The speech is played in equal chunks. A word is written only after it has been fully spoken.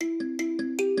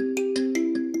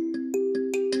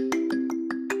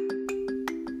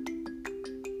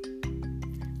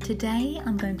Today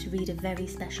I'm going to read a very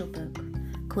special book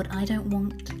called I Don't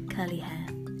Want Curly Hair.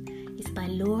 It's by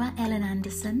Laura Ellen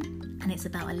Anderson and it's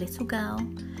about a little girl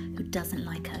who doesn't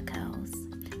like her curls,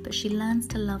 but she learns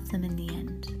to love them in the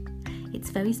end. It's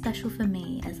very special for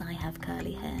me as I have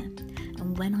curly hair,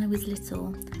 and when I was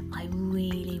little I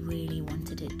really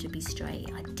wanted it to be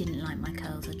straight. I didn't like my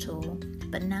curls at all,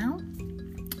 but now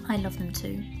I love them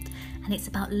too, and it's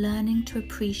about learning to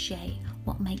appreciate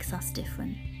what makes us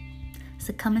different.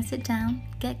 So come and sit down,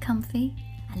 get comfy,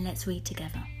 and let's read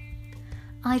together.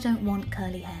 I Don't Want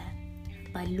Curly Hair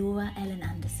by Laura Ellen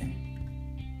Anderson.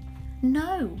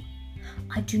 No,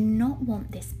 I do not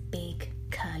want this big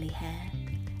curly hair.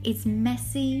 It's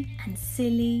messy and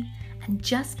silly and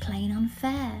just plain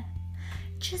unfair.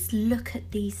 Just look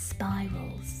at these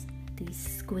spirals, these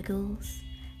squiggles,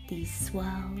 these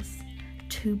swirls.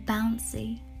 Too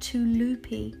bouncy, too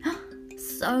loopy.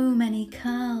 So many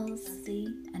curls, fuzzy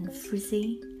and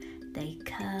frizzy. They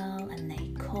curl and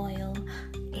they coil.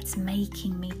 It's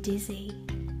making me dizzy.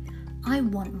 I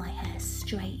want my hair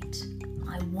straight.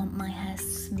 I want my hair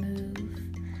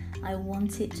smooth. I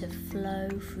want it to flow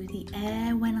through the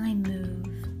air when I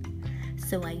move.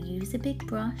 So I use a big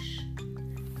brush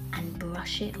and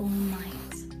brush it all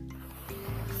night.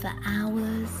 For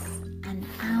hours and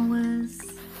hours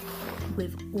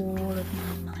with all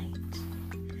of my might.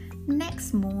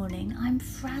 Next morning I'm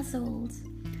frazzled.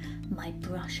 My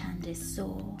brush hand is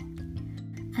sore.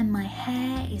 And my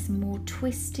hair is more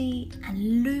twisty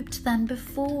and looped than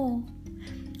before.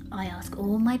 I ask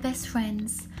all my best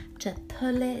friends to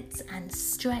pull it and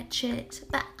stretch it,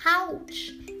 but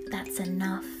ouch, that's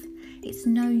enough. It's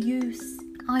no use,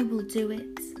 I will do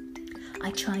it.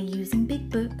 I try using big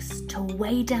books to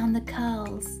weigh down the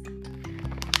curls.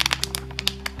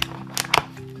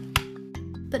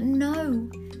 But no,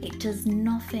 it does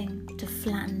nothing to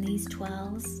flatten these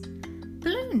twirls.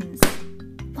 Balloons,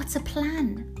 what's a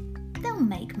plan? They'll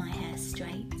make my hair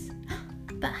straight.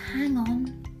 But hang on,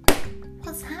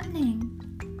 what's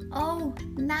happening? Oh,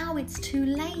 now it's too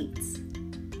late.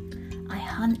 I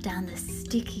hunt down the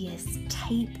stickiest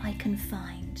tape I can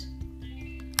find.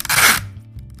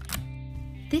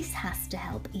 This has to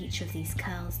help each of these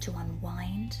curls to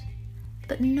unwind.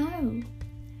 But no,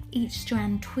 each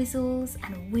strand twizzles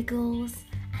and wiggles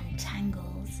and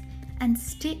tangles and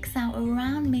sticks out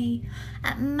around me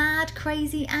at mad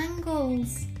crazy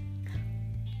angles.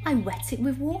 I wet it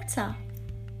with water.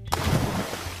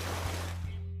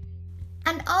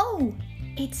 And oh,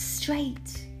 it's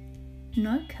straight.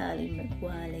 No curly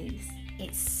McWhirlies,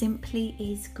 it simply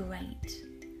is great.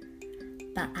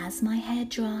 But as my hair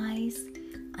dries,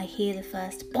 I hear the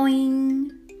first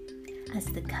boing as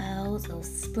the curls all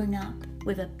spring up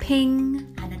with a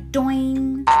ping and a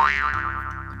doing.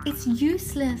 It's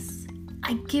useless.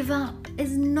 I give up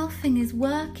as nothing is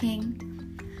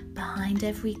working. Behind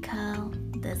every curl,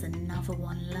 there's another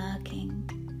one lurking.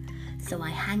 So I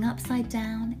hang upside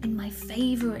down in my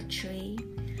favourite tree,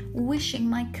 wishing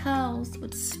my curls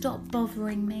would stop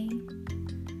bothering me.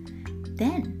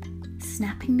 Then,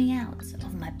 snapping me out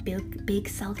of my big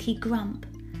sulky grump,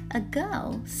 a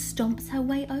girl stomps her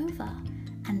way over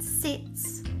and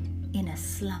sits in a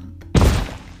slump.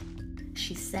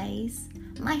 She says,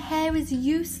 "My hair is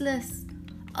useless.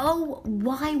 Oh,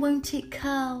 why won't it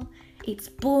curl? It's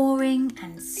boring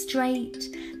and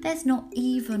straight. There's not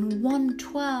even one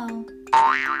twirl.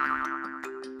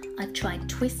 I've tried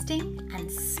twisting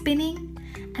and spinning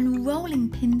and rolling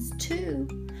pins too.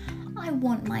 I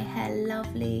want my hair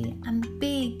lovely and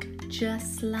big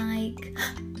just like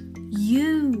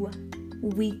you."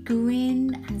 We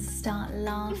grin and start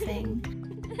laughing.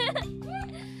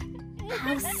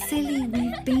 How silly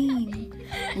we've been,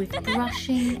 with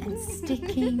brushing and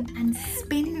sticking and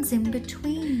spins in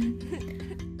between.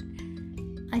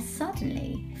 I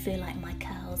suddenly feel like my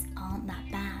curls aren't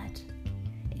that bad.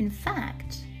 In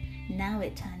fact, now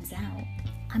it turns out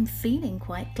I'm feeling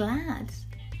quite glad.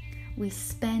 We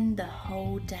spend the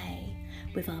whole day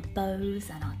with our bows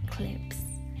and our clips,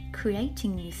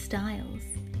 creating new styles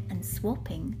and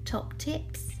swapping top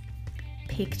tips,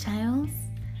 pigtails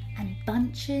and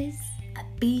bunches, a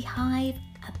beehive,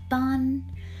 a bun.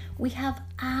 We have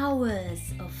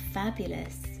hours of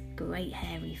fabulous, great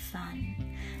hairy fun.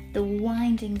 The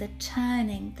winding, the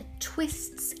turning, the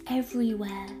twists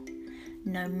everywhere.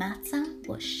 No matter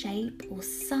what shape or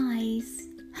size,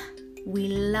 we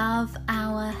love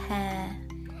our hair.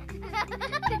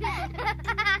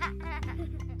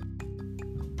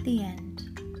 The end.